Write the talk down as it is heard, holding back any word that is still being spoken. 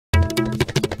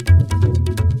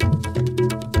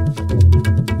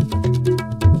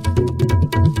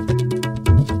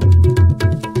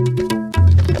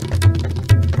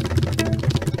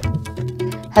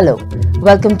Hello,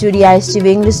 welcome to the ISTV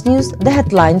English News, the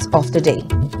headlines of the day.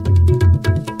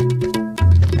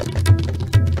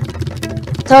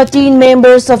 13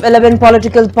 members of 11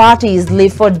 political parties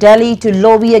leave for Delhi to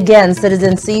lobby against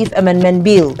Citizenship Amendment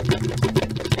Bill.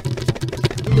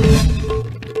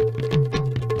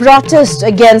 Protests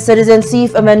against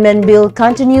Citizenship Amendment Bill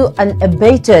continue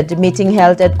unabated, meeting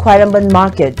held at Khairamban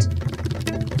Market.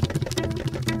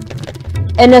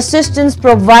 An assistance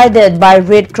provided by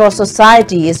Red Cross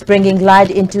Society is bringing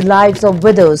light into lives of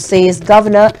widows, says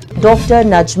Governor Dr.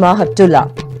 Najma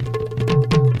Heptulla.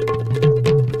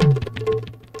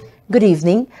 Good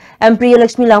evening. I'm Priya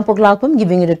Lakshmi Langpoklakpam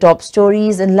giving you the top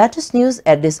stories and latest news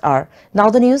at this hour. Now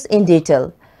the news in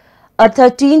detail. A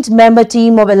 13th-member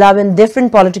team of 11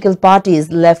 different political parties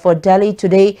left for Delhi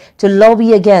today to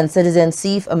lobby against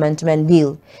Citizenship Amendment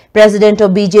Bill. President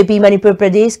of BJP Manipur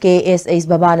Pradesh KSS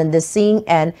Bhabananda Singh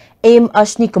and M.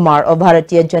 Ashni Kumar of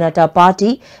Bharatiya Janata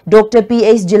Party, Dr.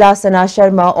 P.H. Jilasana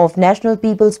Sharma of National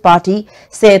People's Party,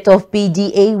 Seth of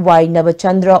PDA, Y.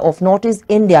 Navachandra of Northeast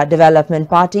India Development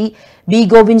Party, B.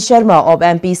 Govind Sharma of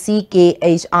MPC,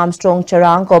 K.H. Armstrong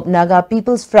Charang of Naga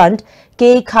People's Front,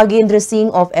 K. Khagendra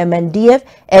Singh of MNDF,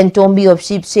 and Tombi of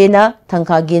Shiv Sena,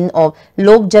 Thankagin of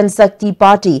Lok Janshakti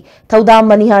Party, Thaudam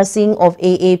Manihar Singh of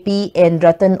AAP, and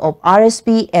Ratan of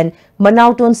RSP, and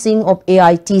Manauton Singh of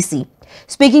AITC.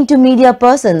 Speaking to media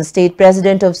persons, State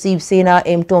President of Shiv Sena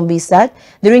M. Tombi said,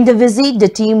 during the visit, the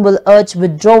team will urge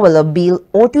withdrawal of bill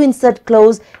or to insert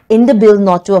clause in the bill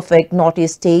not to affect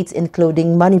Northeast states,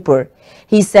 including Manipur.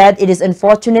 He said it is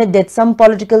unfortunate that some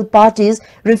political parties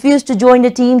refuse to join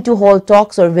the team to hold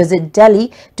talks or visit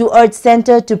Delhi to urge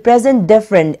centre to present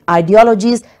different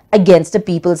ideologies against the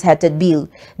people's-headed bill.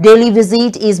 Delhi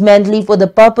visit is mainly for the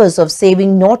purpose of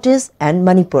saving Northeast and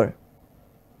Manipur.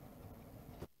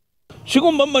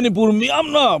 Sigumba Manipur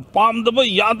miyamna pamdaba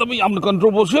yadaba yamna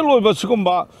controversial oiba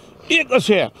sigumba ek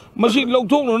ase masi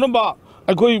logthokno ba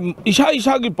akoi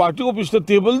isa gi party office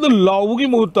table the law gi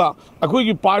muhutta akoi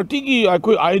gi party gi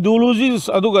akoi ideologies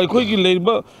aduga akoi gi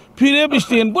leiba phire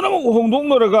stand puna hongdong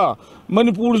noraga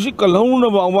Manipur si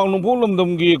kalhauna ba awang nongpolom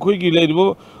dam gi akoi gi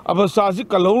leiba abasa si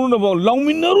kalhauna ba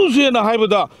lawminaru se na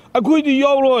haibada akoi di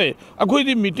yawroi akoi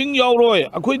di meeting yawroi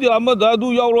akoi di amada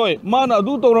du yawroi mana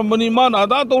adu tawramani mana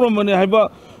ada tawramani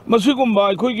haiba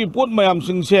Masigumba akoi pot mayam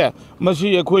singse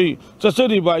masi akoi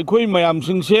chachari ba akoi mayam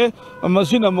singse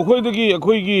masina makoi dagi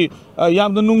akoi gi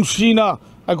yamda nungsina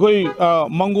akoi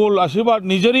mongol asibat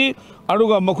nijari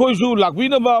aduga makoi su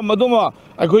lakbina ba madoma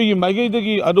akoi gi magai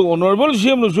dagi adu honorable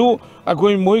cm su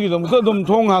akoi moi gi dam dum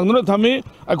thong hangna thami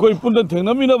akoi punda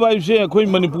thengnamina ba se akoi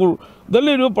Manipur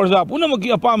dalero parja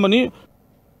punamaki apamani.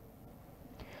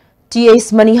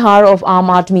 T.S. Manihar of Aam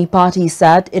Aadmi Party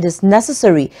said it is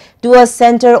necessary to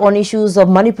center on issues of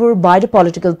Manipur by the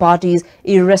political parties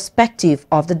irrespective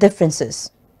of the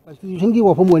differences. Manipur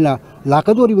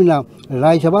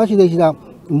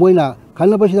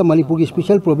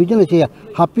special provision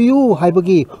hapiu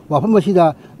haibagi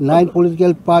wafam 9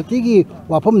 political party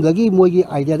wafam dagi moigi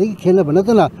idea dagi khena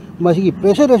banatana masigi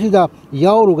pressure asida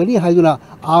yaurugani haiduna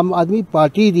Aam Aadmi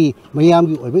Party di mayam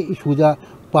gi oibe issue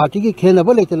party ki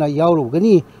khenaba leitana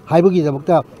yaurugani haibagi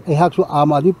dabakta ehaksu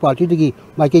Aam Aadmi Party dagi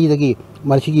maikei dagi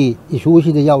masigi issue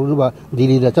sida yauruba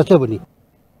Delhi da chachabani.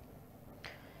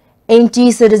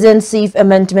 Anti-Citizenship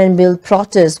Amendment Bill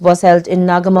protest was held in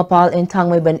Nagamapal and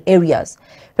Thangmaiban areas.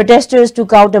 Protesters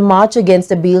took out a march against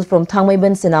the bill from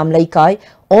Thangmaiban Senam Laikai,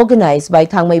 organized by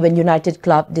Thangmaiban United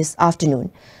Club this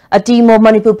afternoon. A team of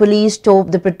Manipur police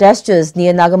stopped the protesters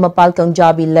near Nagamapal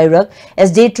Kangjabi Lairak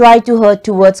as they tried to herd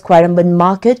towards Khairamban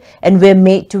Market and were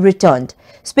made to return.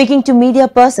 Speaking to media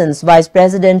persons, Vice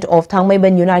President of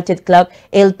Thangmaiban United Club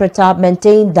El Pratap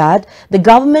maintained that the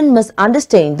government must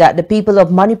understand that the people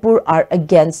of Manipur are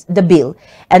against the bill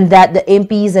and that the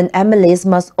MPs and MLAs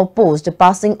must oppose the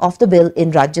passing of the bill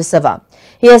in Rajya Sabha.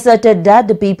 He asserted that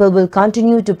the people will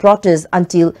continue to protest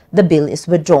until the bill is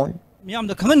withdrawn. Miam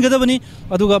the Kangan Gadabani,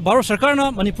 Aduga Baro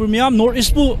Sarkarna, Manipur Miam, Nor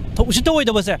Ispu, Usito,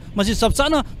 the Wasa, Masi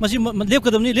Sabsana, Masi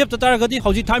Lepkadami, Lep Taragati,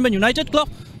 Hausi Time and United Club,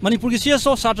 Manipur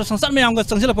CSO, Satra Sansan Mianga,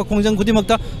 Sansila Kongan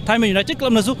Kudimakta, Time and United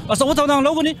Club Nazu, Asawata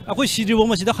Logani, Akui Sidi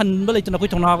Womasida, Hanbalit and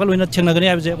Akuitanaga, in a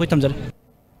Chenagani, with Tamzari.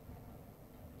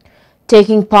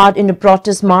 Taking part in the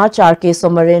protest march, R.K.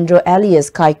 Somarendra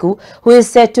alias Kaiku, who is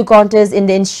set to contest in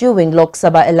the ensuing Lok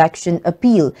Sabha election,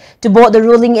 appeal to both the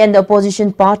ruling and the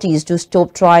opposition parties to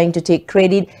stop trying to take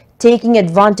credit, taking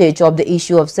advantage of the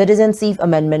issue of Citizenship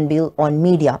Amendment Bill on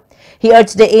media. He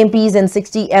urged the MPs and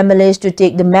 60 MLAs to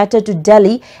take the matter to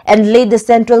Delhi and let the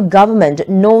central government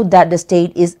know that the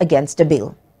state is against the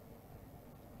bill.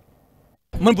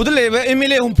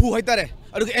 MLA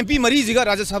MP Mariziga,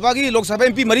 Raja Sabagi, Lok Sabha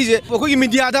MP Marize, Oki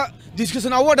Media,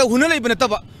 discussion award, Hunale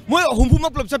Benetaba, Moy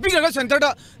Humpuma Club Sapira Center,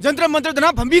 Jantra Mantra,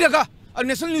 Pambiraga, a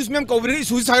national newsman covering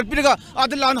suicide Piraga,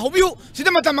 Adalan Hobu,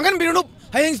 Sidamatamangan Birup,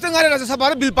 Hayingstang Raja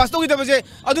Sabara, Bill Pasto with the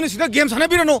Adunisida Games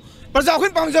Hanabirano,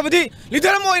 Pazakin Pamzabadi,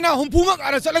 Lideramoina, Humpuma,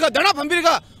 Arasalaga, Dana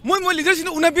Pambiraga, Moy leaders in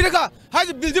Unabiraga,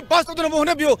 has built the past of the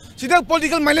Monabio, Sida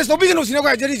political mileage of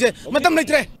Sinoga Jerize, Madame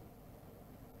Litre.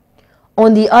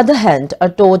 On the other hand, a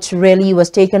torch rally was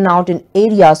taken out in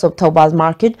areas of Thoubal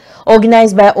market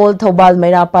organized by Old Thoubal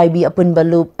Mera Paibi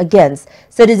Apunbalup against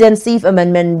Citizenship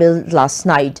Amendment Bill last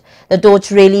night. The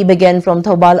torch rally began from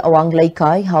Thoubal Awang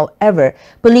Laikai. However,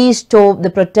 police stopped the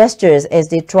protesters as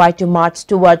they tried to march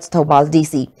towards Thoubal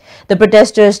DC. The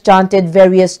protesters chanted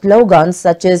various slogans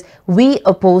such as "We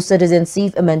oppose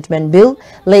Citizenship Amendment Bill,"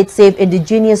 "Let's save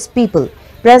indigenous people."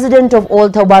 President of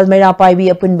Old Thoubal Mera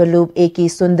Paibi Apunbalup A.K.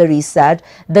 Sundari said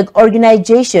the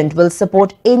organization will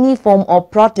support any form of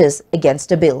protest against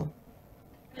the bill.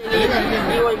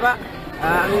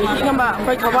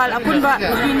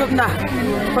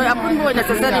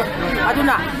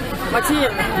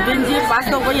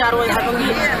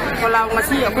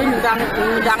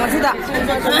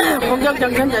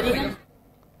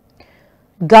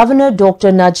 Governor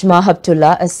Dr. Najma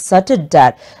Haptullah asserted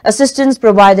that assistance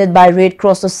provided by Red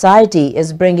Cross Society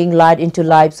is bringing light into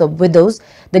lives of widows.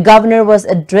 The governor was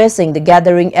addressing the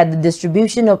gathering at the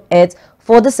distribution of aids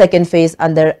for the second phase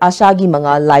under Ashagi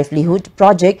Manga Livelihood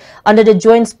Project under the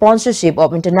joint sponsorship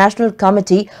of International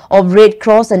Committee of Red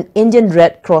Cross and Indian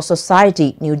Red Cross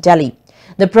Society, New Delhi.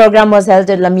 The program was held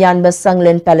at Lamyanba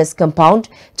Sanglen Palace Compound.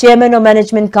 Chairman of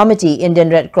Management Committee, Indian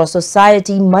Red Cross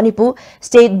Society, Manipur,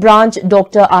 State Branch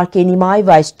Dr. R.K. Nimai,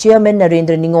 Vice Chairman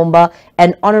Narendra Ningomba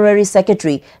and Honorary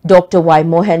Secretary Dr. Y.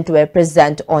 Mohan were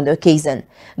present on the occasion.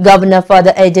 Governor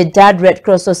further added that Red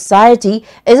Cross Society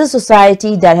is a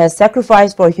society that has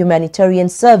sacrificed for humanitarian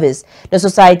service. The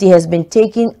society has been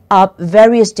taking up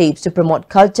various steps to promote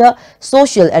culture,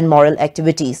 social and moral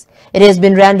activities. It has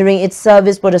been rendering its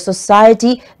service for the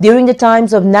society during the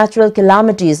times of natural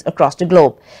calamities across the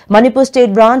globe. Manipur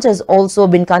State Branch has also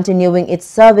been continuing its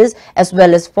service as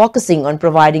well as focusing on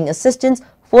providing assistance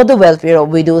for the welfare of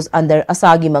widows under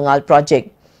Asagi Mangal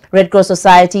project. Red Cross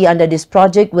Society under this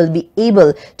project will be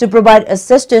able to provide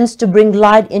assistance to bring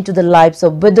light into the lives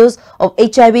of widows of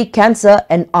HIV, cancer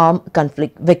and armed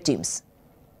conflict victims.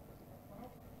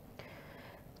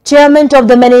 Chairman of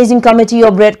the Managing Committee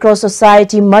of Red Cross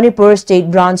Society Manipur State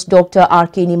Branch Dr.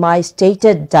 R.K. Nimai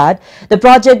stated that the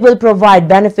project will provide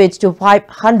benefits to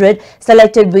 500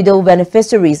 selected widow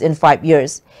beneficiaries in 5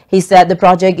 years. He said the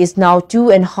project is now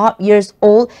 2.5 years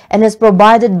old and has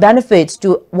provided benefits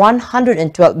to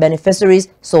 112 beneficiaries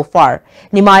so far.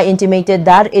 Nimai intimated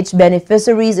that each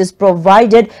beneficiaries is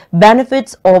provided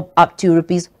benefits of up to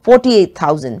Rs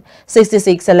 48,000.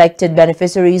 66 selected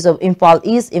beneficiaries of Imphal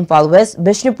East, Imphal West,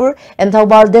 Bishnupur and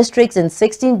Thoubal districts in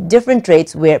 16 different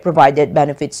trades were provided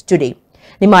benefits today.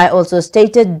 Nimai also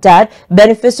stated that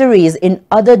beneficiaries in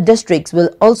other districts will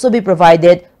also be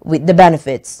provided with the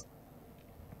benefits.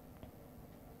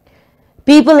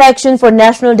 People Action for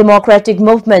National Democratic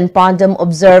Movement Pandam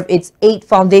observed its 8th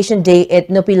Foundation Day at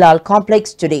Nupilal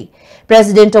Complex today.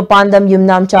 President of Pandam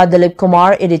Yumnamcha Dilip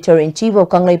Kumar, Editor-in-Chief of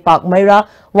Kanglai Pak Maira,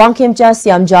 Wangkhemcha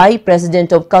Siamjai,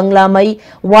 President of Kangla Mai,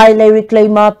 Y. Larry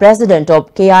Klema, President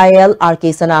of KIL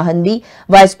R.K. Sanahanbi,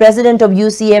 Vice President of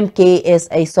UCM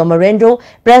K.S.A. Somarendro,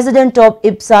 President of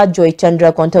IPSA Joy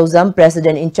Chandra Konthauzam,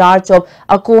 President in charge of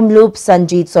Akom Loop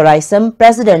Sanjeet Soraisam,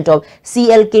 President of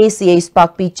CLK C.A.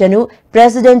 Spak P. Chanu,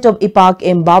 President of IPAC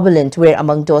M. Babalant were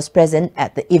among those present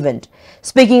at the event.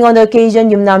 Speaking on the occasion,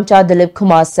 Yumnamcha Dilip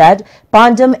Kumar said,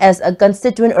 Pandam as a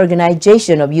constituent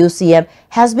organization of UCM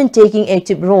has been taking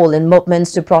active role in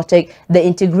movements to protect the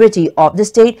integrity of the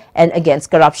state and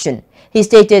against corruption. He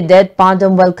stated that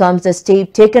Pandam welcomes the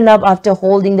step taken up after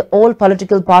holding the all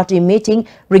political party meeting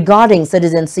regarding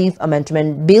Citizenship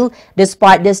Amendment Bill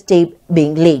despite the step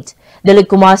being late. Dilip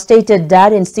Kumar stated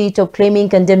that instead of claiming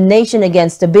condemnation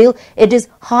against the bill, it is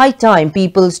high time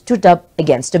people stood up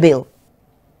against the bill.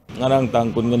 Ngarang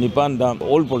tang kun da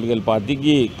all political party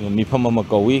gi mifam ama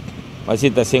kawi masi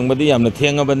tasengmadi yamna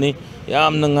thengabani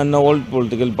yamna nganna all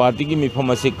political party gi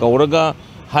mifam asi kauraga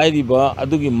hairiba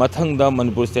adugi mathangda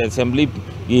Manipur State Assembly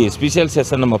gi special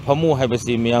session ama phamu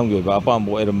haibasi miyam gi ba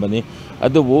apambo erambani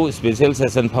adubu special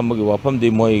session phamgi wafam di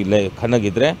moi le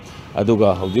khanagidre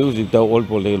aduga hojik all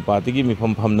political party gi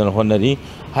mifam phamdan honari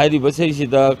hairiba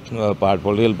seisida part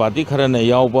political party kharana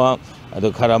yauba adu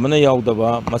kharamana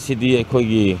yaudaba masidi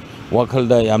ekhogi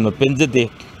wakhalda yamna penjade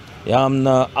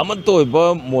yamna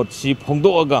amattoiba motsi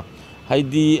phongdoaga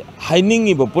haidi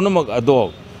hainingi ba punamak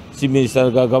adok Chief Minister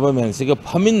ga government siga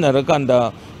phamin narakanda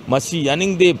masi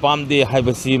yaning de pam de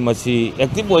haibasi masi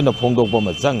active oina phongdokpa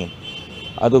ma changi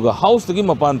aduga house gi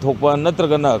mapan thokpa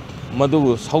natragana madu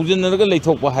saujinnaga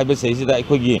leithokpa haibasi sida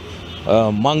aikogi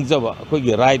mangjaba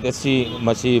aikogi right asi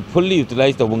masi fully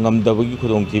utilize to ngamdabagi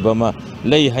khudongthiba ma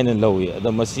lei haina lawi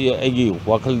ada masi aigi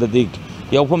wakhal dadi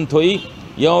yawpham thoi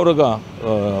yawraga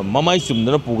mamai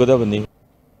chumdana pugadabani.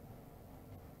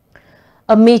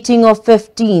 A meeting of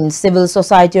 15 civil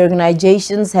society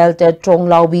organizations held at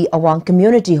Tronglaubi Awang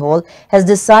Community Hall has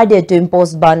decided to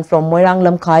impose ban from Moirang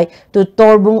Lamkhai to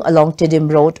Torbung along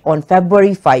Tidim Road on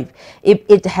February 5 if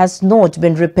it has not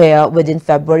been repaired within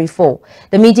February 4.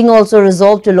 The meeting also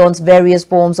resolved to launch various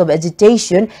forms of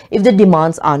agitation if the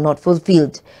demands are not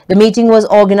fulfilled. The meeting was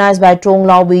organized by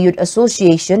Tronglaubi Youth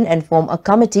Association and formed a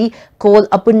committee called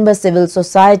Apunba Civil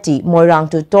Society Moirang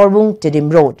to Torbung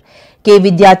Tidim Road. K.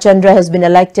 Vidyachandra has been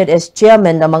elected as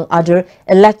chairman among other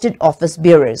elected office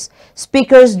bearers.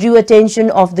 Speakers drew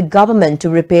attention of the government to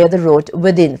repair the road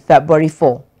within February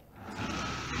 4.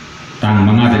 Tang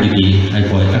mangadagi ay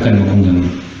koy akan mukungam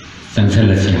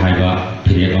sansala si haiba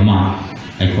period ama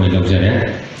ay koy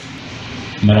lawjare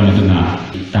maramatuna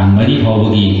tang mari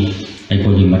hawagi ay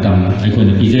koy matam ay koy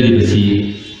napijari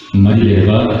basi mari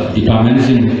leba department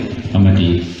sing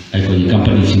amati ay koy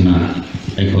company singna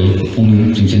ay koy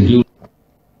singsendu.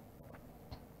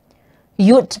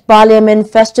 Youth Parliament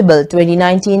Festival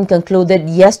 2019 concluded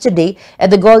yesterday at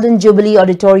the Golden Jubilee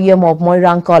Auditorium of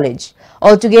Moirang College.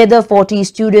 Altogether, 40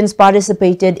 students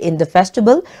participated in the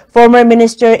festival. Former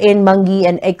Minister N. Mangi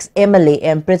and ex-MLA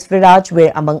M. Prithviraj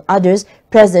were among others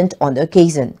present on the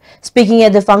occasion. Speaking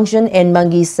at the function, N.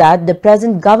 Mangi said the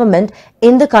present government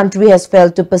in the country has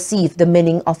failed to perceive the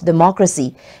meaning of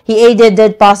democracy. He added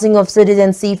that passing of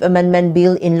Citizenship Amendment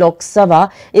Bill in Lok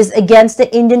Sabha is against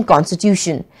the Indian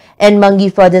Constitution. N.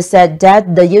 Mangi further said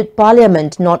that the Youth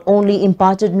Parliament not only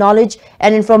imparted knowledge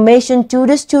and information to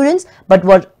the students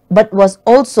but was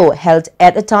also held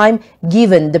at a time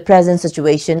given the present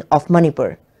situation of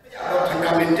Manipur.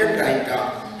 Fundamental right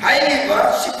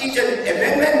citizen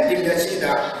amendment bill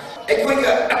asida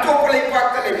ekoiga atopalai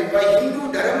pakta lebiba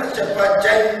Hindu dharma chatpa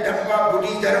Jain dharma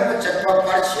Buddhist dharma chatpa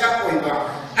Parsya oiba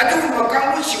adu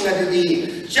makambu singadudi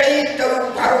Jain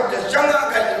taru Bharat changa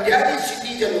ka India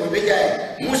citizen oiba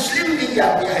Muslim bi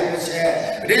jati hai se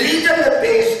religion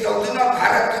based doduna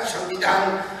Bharat Samvidhan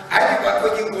ariba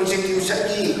koi constitution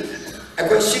ki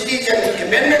koi citizen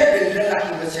amendment bill la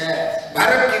ki se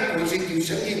Bharat ki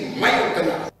constitution ki mai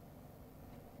utana.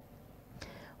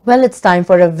 Well, it's time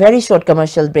for a very short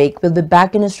commercial break. We'll be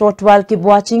back in a short while. Keep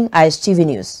watching ISTV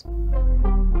News.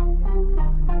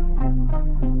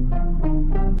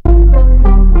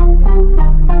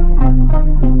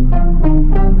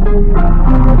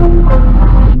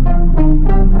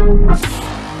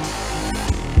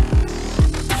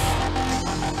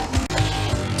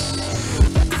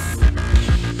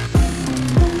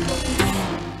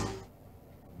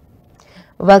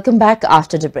 Welcome back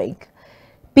after the break.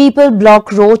 People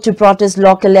block road to protest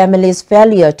local MLA's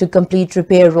failure to complete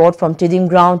repair road from Tidim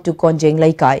Ground to Konjeng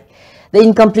Laikai. The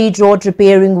incomplete road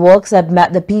repairing works have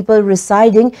made the people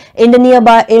residing in the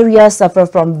nearby area suffer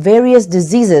from various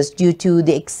diseases due to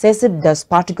the excessive dust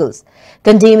particles.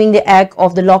 Condemning the act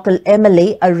of the local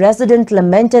MLA, a resident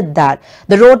lamented that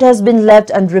the road has been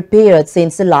left unrepaired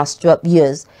since the last 12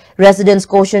 years. Residents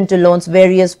cautioned to launch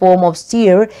various forms of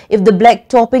steer if the black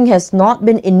topping has not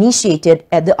been initiated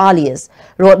at the earliest.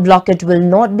 Road blockage will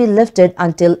not be lifted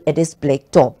until it is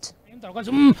black topped.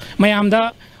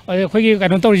 Koi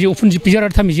kano tori upun pizza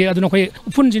thami je aduna koi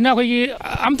upun jina koi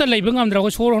amta leibang amdra koi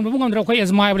soron bung amdra koi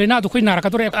asmai bale na to koi naraka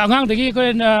tore angang degi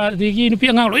koi degi nupi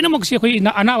angang loina mak se koi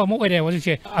anaba mo oire wajik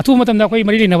se atu matam da koi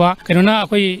mari na ba kano na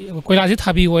koi koilasi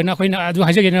thabi hoina koi na adu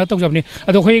haje gena tokjabni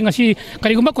adu koi ngasi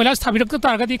karigumba koilasi thabi rak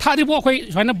targati thadi bo koi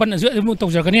soina ban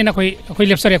tokjargani na koi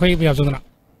lepsare koi yabjodna.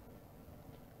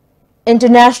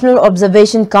 International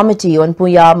Observation Committee on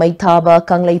Puya, Maithaba,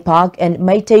 Kanglei Park and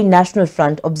Meitei National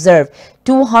Front observed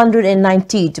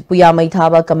 290th Puya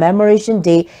Maithaba Commemoration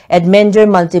Day at Mender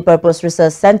Multipurpose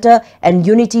Research Center and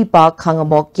Unity Park,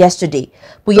 Khangabok yesterday.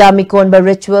 Puya Mikonba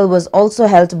ritual was also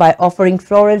held by offering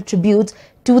floral tributes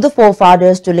to the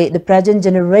forefathers to let the present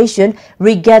generation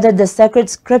regather the sacred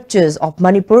scriptures of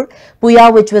Manipur,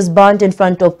 Puya, which was burnt in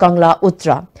front of Kangla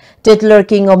Uttra. Titular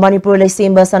King of Manipur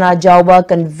Lesemba Sana Jauba,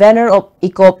 convener of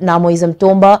ICOP Namoism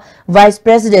Tomba, Vice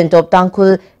President of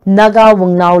Tangkhul Naga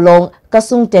Wungnaulong,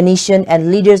 Kasung Tenisian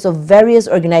and leaders of various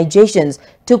organizations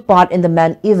took part in the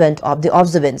main event of the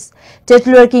observance.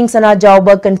 Titular King Sana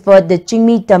Jauba conferred the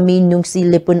Chingmi Tami Nungsi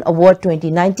Lipun Award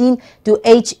 2019 to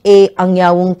H.A.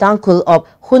 Angyawung Tangkul of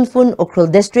Hunfun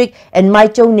Ukrul District and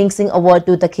Maichong Ningsing Award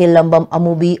to Takhil Lambam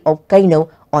Amubi of Kaino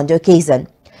on the occasion.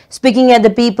 Speaking at the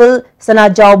people, Sana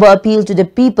Jauba appealed to the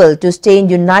people to stay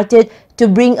united to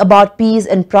bring about peace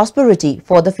and prosperity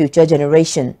for the future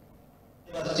generation.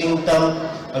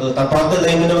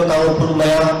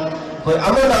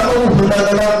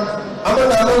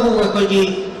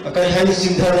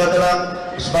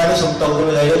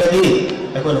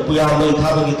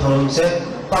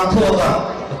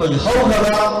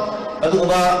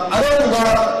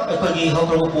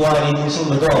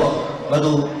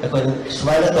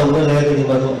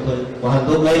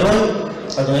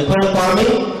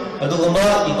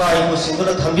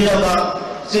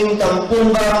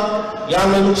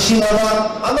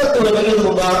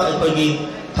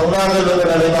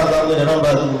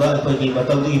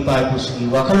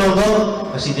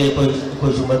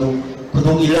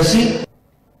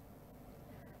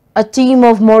 A team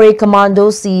of Moreh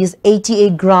commandos seized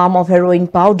 88 grams of heroin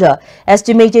powder,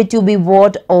 estimated to be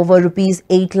worth over rupees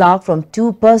 8 lakh from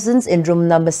 2 persons in room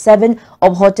number 7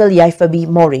 of Hotel Yaifabi,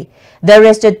 Moreh. The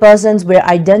arrested persons were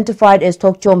identified as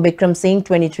Thokchom Bikram Singh,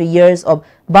 23 years, of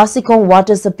Basikong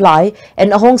Water Supply,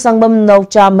 and Ahong Sangbam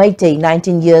Naucha Maite,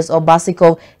 19 years, of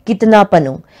Basikong Kitana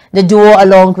Panung. The duo,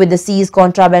 along with the seized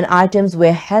contraband items,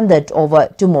 were handed over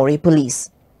to Moreh police.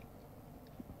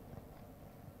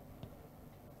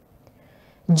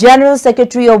 General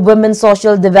Secretary of Women's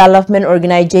Social Development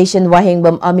Organization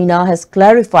Wahengbam Amina has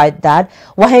clarified that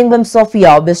Wahengbam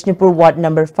Sophia of Bishnupur Ward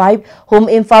number 5, whom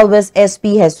Imphal West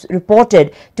SP has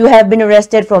reported to have been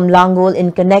arrested from Langol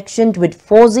in connection with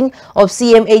forcing of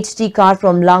CMHT card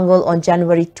from Langol on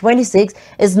January 26,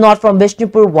 is not from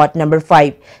Bishnupur Ward number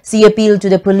 5. She appealed to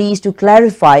the police to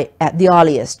clarify at the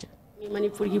earliest.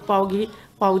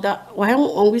 Pauda Wahang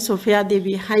Ongwi Sophia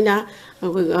Devi Haina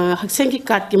Haksenki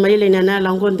Kat Kimari Lenana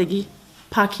Langon Degi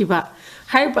Pakiba.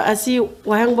 Hariba Asi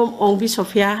Wahangbom Ongwi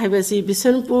Sophia Habasi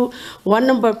Bisanpu 1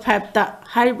 number 5 ta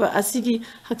Hariba Asigi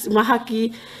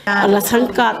Mahaki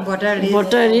Lasanka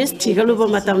voter list Tigaluba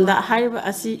Matamda Hariba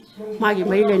Asi Magi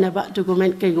Marilena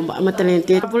document Kagumba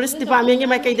Matalente. Police Department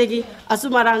Makadegi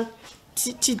Asumarang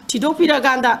Tidopira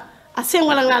Ganda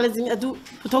Asemalang Adu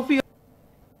Putopi.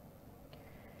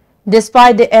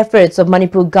 Despite the efforts of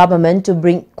Manipur government to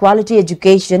bring quality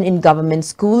education in government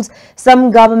schools,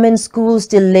 some government schools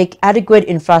still lack adequate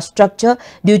infrastructure,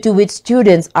 due to which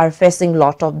students are facing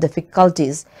lot of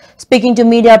difficulties. Speaking to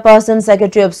media person,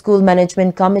 Secretary of School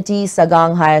Management Committee,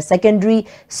 Sagang Higher Secondary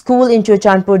School in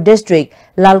Churchandpur District,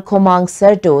 Lalkhomang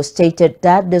Serto, stated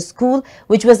that the school,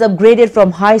 which was upgraded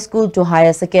from high school to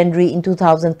higher secondary in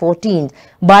 2014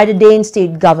 by the Dane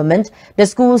state government, the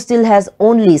school still has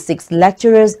only 6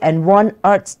 lecturers and 1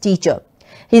 arts teacher.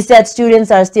 He said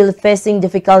students are still facing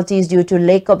difficulties due to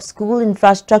lack of school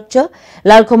infrastructure.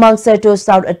 Lalkhomang Serto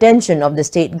sought attention of the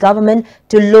state government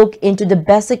to look into the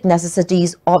basic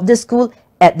necessities of the school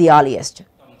at the earliest.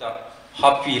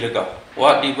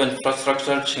 What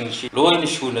infrastructure change low in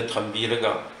school at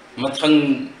Hambiraga,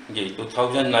 Matang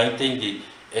 2019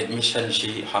 admission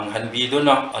she hang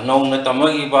Hanbidona, a known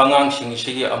Tamagi Bangang Sing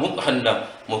Shi Amuk Handa,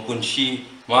 Mokunshi,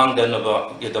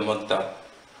 Manganaba, Gedamagda,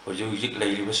 or you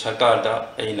lady was Sakarda,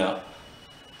 Aina.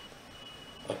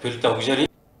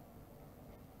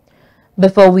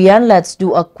 Before we end, let's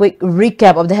do a quick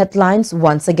recap of the headlines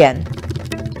once again.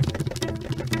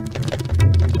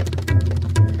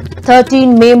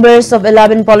 13 members of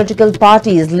 11 political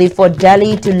parties leave for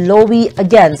Delhi to lobby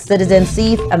against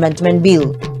Citizenship Amendment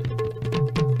Bill.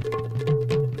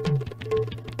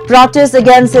 Protests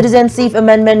against Citizenship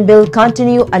Amendment Bill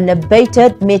continue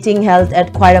unabated. Meeting held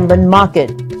at Khairamban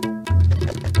Market.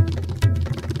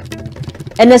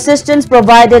 An assistance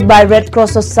provided by Red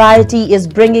Cross Society is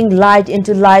bringing light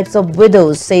into lives of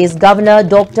widows, says Governor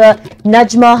Dr.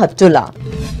 Najma Heptullah.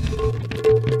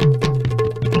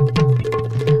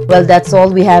 Well, that's all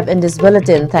we have in this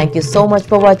bulletin. Thank you so much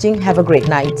for watching. Have a great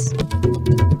night.